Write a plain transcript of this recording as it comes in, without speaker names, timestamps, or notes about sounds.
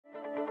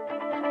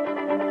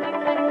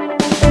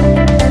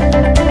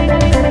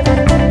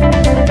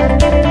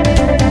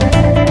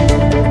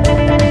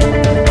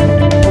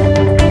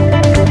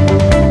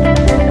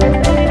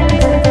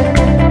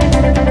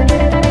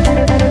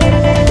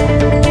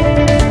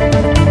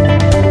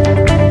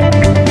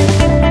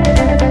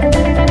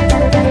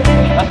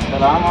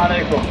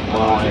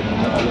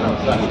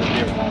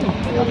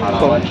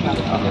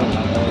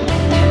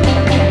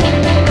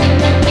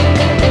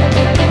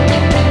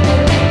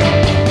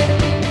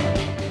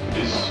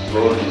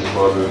floor is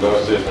for the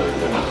nurses and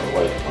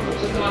white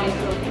collars.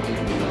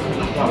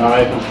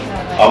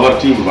 Our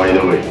team, by the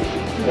way.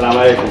 You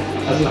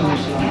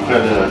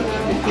can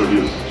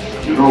introduce.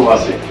 You know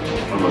Wasik?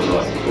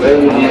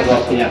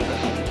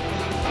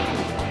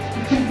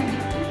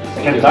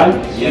 Second time?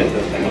 Yes,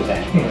 the second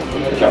time.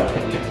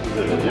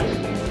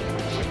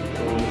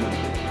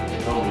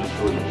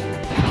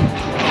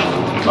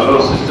 Hello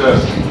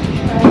sisters.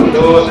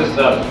 Hello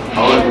sister.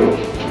 How are you?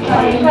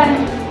 Fine.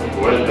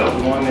 Welcome.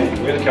 Good morning.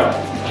 Welcome.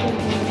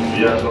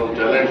 We are from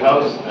Talent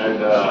House and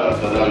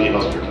Tadavi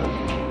Hospital.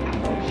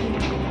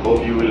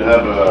 Hope you will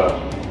have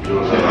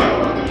your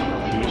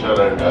future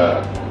and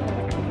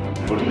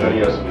good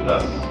careers with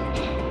us.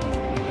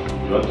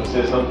 You want to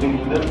say something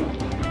to them?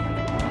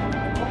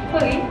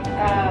 Hopefully,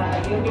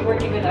 you'll be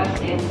working with us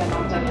in the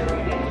mountain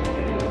area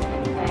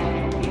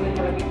and you will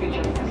have a big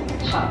future with us.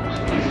 Inshallah.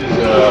 This is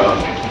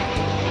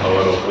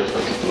our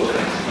operations floor.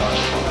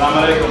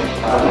 Assalamualaikum.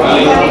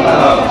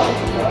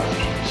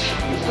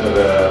 Mr.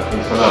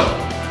 Salam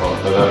from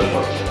Tadavi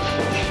Hospital.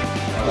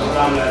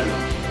 Assalamualaikum.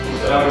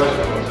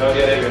 Saudi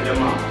Arabia,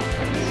 Jamaa.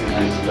 This is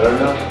Miss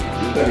Lerna.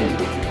 You can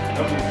introduce.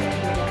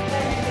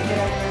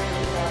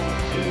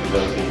 She is the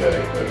nursing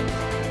director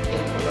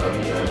of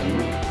Tadavi and you.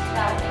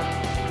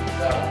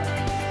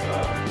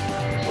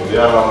 So they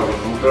are our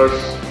recruiters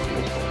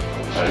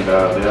and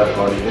they are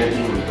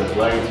coordinating with the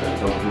clients and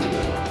companies.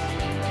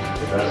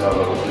 So that's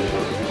our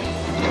operations.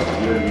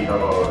 Here we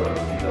have our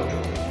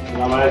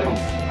Assalamualaikum.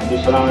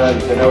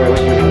 Assalamualaikum.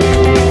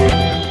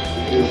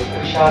 This is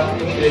Rishad,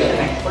 immigration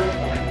expert.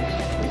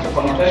 Mr.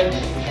 Pankaj,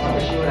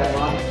 Ashur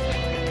Rahman.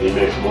 He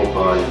makes more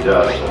fun,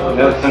 jazz,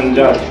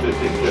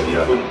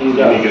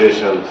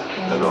 immigration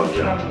and all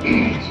that.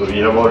 So we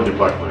have all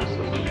departments.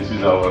 So this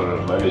is our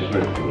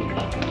management group.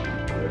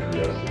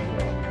 We are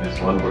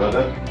this one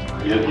brother.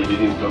 Here he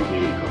didn't come, he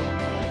will come.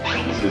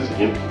 This is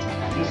him.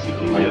 He is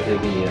sitting here.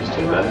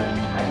 Mr. Man.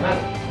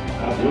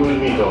 You will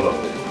meet all of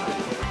them.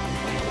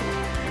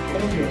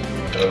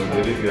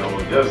 Very good.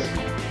 Yes.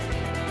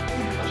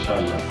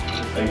 Mashallah.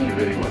 Thank you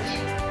very much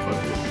for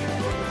this.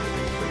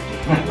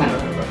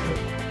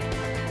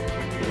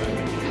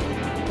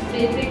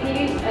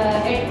 Basically,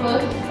 at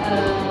first,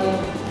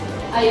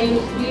 I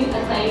used to be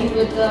assigned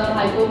with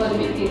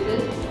hypovolemic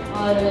cases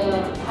or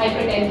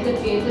hypertensive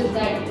cases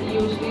that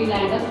usually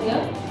land up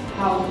here.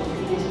 How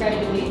describe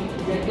to me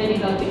the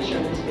clinical picture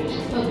of this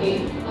patient? Okay.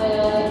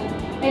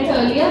 And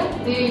earlier,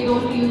 they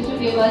don't used to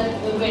give us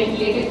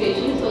ventilated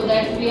patients, so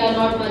that we are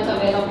not much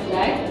aware of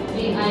that.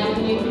 I am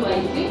new to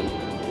ICU.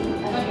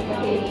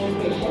 Alien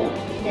pressure,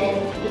 then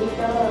if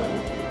the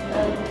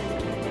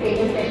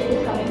radial pressure is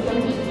coming from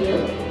the ear,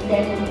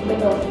 then the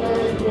doctor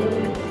will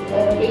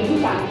take the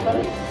sample.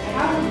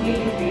 How does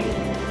bleeding feel?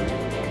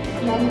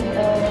 Then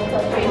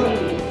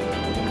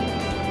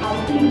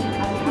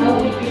How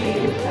would you feel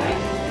this time?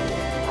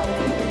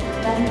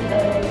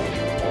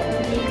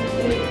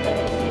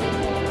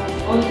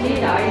 Only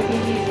the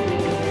ICD is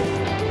limited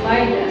by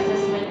the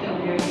assessment of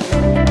your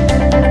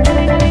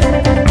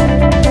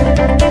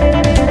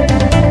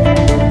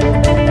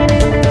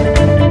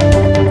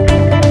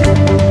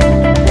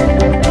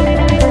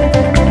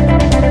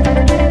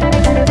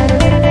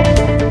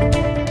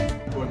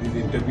for this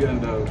interview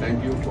and thank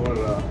you for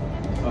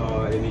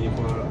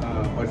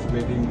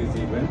participating in this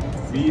event.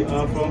 We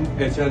are from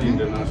HR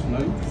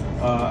International.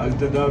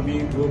 Al-Tadawi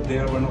Group, they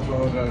are one of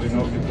our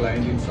renowned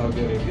clients in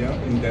Saudi Arabia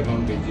in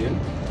Bangalore region.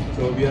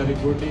 So we are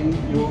recruiting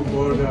you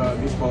for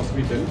this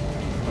hospital,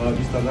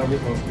 this Tadawi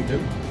hospital.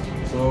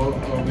 So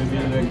maybe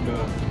like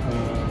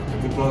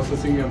the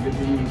processing,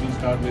 everything will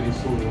start very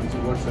soon. Once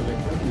you got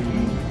selected, we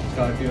will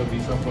start your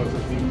visa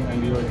processing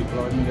and your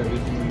deployment,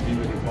 everything will be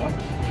very fast.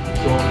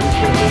 So this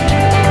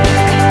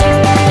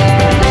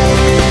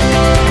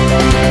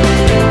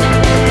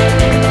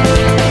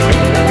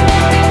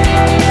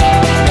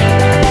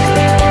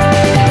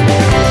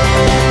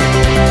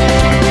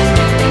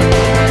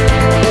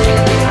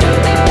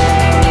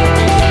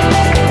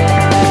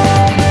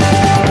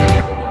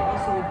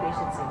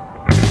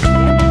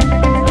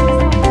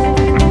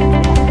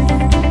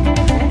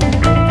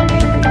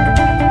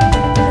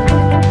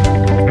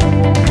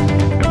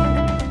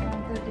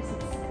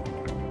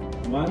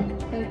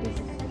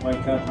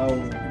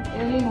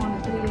early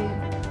morning, 3 a.m.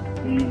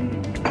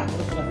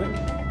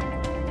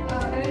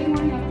 Early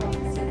morning, I'm from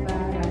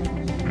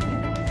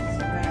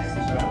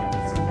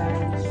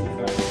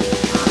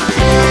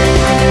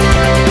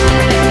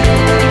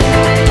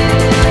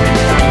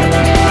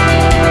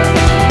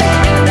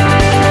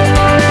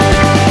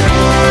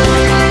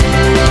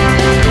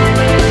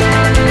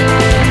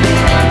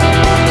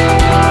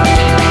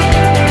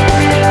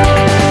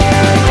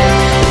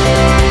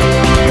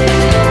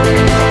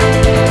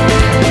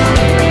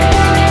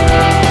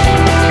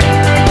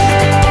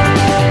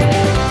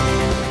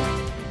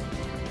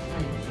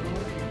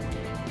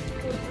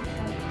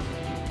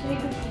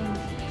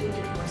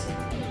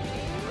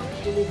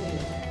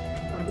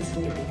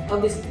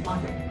of this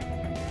mountain.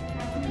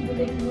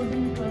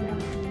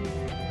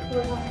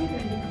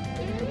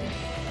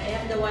 I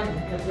am the one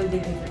that will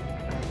deliver.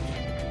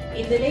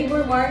 In the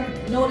labor ward,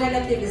 no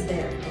relative is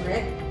there,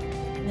 correct?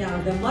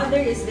 Now, the mother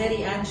is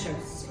very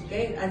anxious,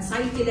 okay?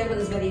 Anxiety level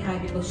is very high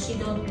because she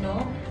don't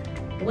know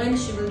when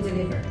she will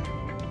deliver.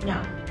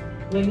 Now,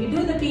 when we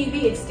do the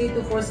PV, it's 3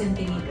 to 4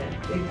 centimeter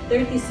with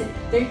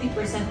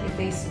 30%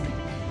 effacement.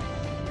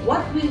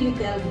 What will you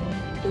tell me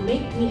to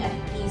make me at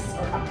ease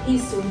or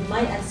appease with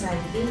my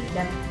anxiety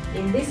that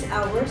in these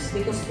hours,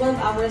 because 12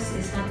 hours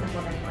is not the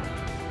correct one.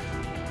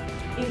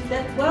 If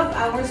that 12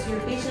 hours, your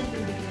patient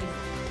will be clean.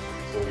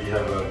 So we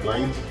have a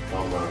client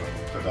from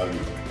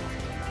Katavi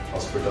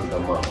Hospital,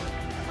 Damma,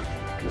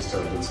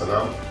 Mr. Abdul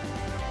Salam,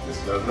 Ms.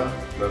 Lerna,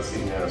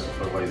 nursing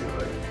supervisor,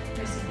 right?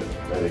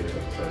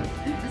 Director, sorry,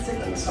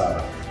 and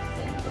Sarah.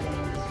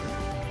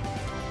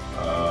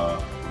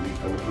 We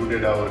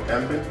concluded our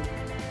campaign.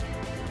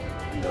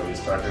 We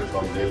started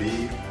from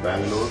Delhi,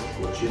 Bangalore,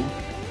 Cochin,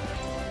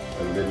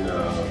 and then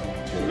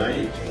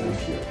Chennai and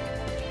here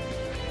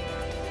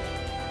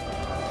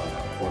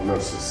for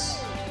nurses,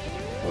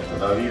 for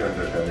Tadavi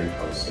under Talent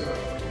House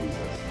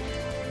visas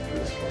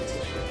and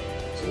sponsorship.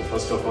 So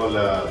first of all,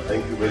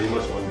 thank you very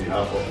much on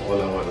behalf of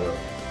all our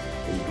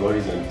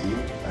employees and team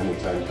and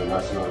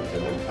International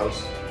Talent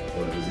House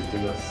for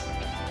visiting us,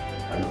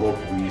 and hope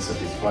we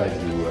satisfied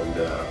you and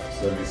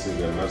services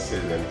and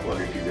nurses and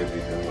qualities,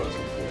 everything was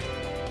okay.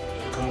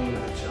 Welcome to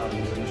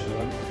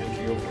International. Thank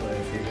you for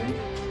everything.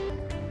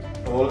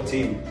 All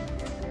team,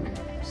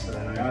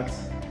 Salanayat,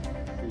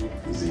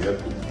 Ziyad,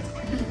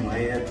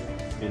 Mayed,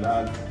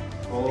 Bilal,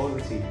 all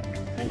the team.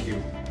 Thank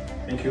you.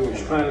 Thank you.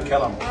 Shukran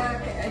al-kalam.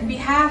 On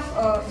behalf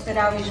of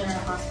Tadawi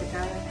General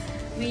Hospital,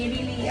 we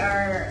really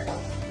are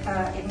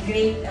in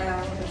great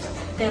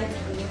depth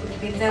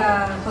with the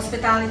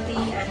hospitality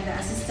and the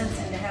assistance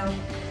and the help.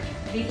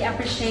 Really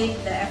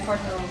appreciate the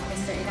effort of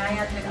Mr.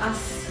 Inayat with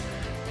us,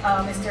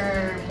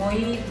 Mr.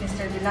 Moeed,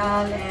 Mr.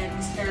 Bilal,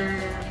 and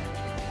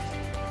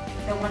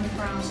the one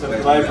from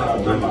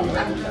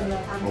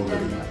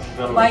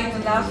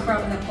Baitullah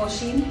from the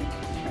Cochin,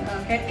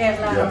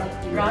 Kerala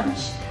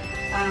branch.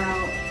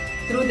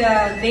 Through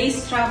the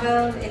day's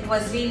travel, it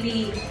was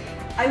really,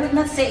 I would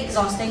not say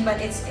exhausting,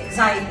 but it's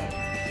exciting.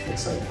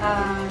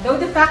 Though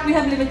the fact we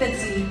have limited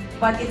sleep,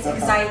 but it's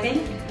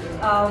exciting.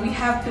 We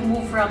have to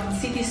move from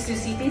cities to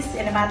cities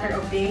in a matter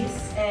of days,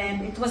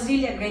 and it was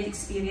really a great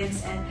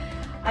experience. And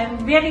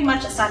I'm very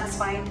much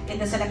satisfied in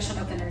the selection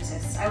of the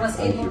nurses. I was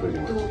able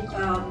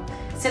to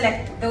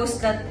select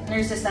those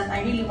nurses that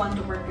I really want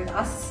to work with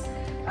us.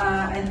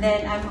 And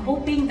then I'm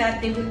hoping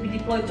that they will be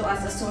deployed to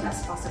us as soon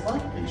as possible.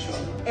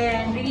 Inshallah.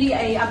 And really,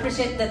 I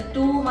appreciate the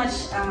too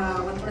much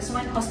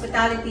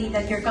hospitality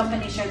that your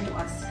company shared to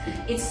us.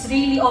 It's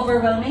really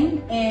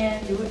overwhelming,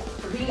 and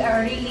we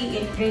are really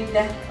in great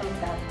depth of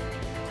that.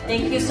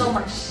 Thank you so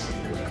much.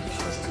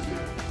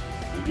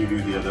 We'll give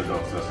you the other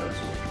doctors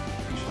also.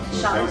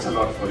 So thanks a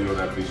lot for your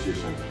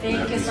appreciation.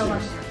 Thank you so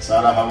much.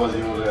 Sarah, how was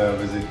your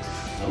visit?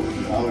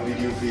 How did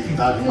you feel?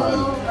 Taj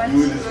Mahal. You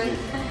will speak.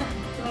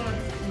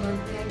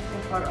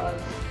 For all.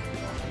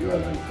 You are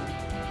welcome.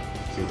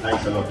 So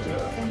thanks a lot,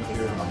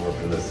 our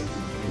brothers.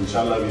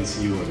 Inshallah, we'll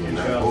see you again.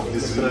 I hope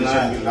this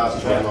relation will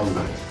last for a long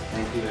time.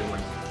 Thank you very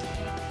much.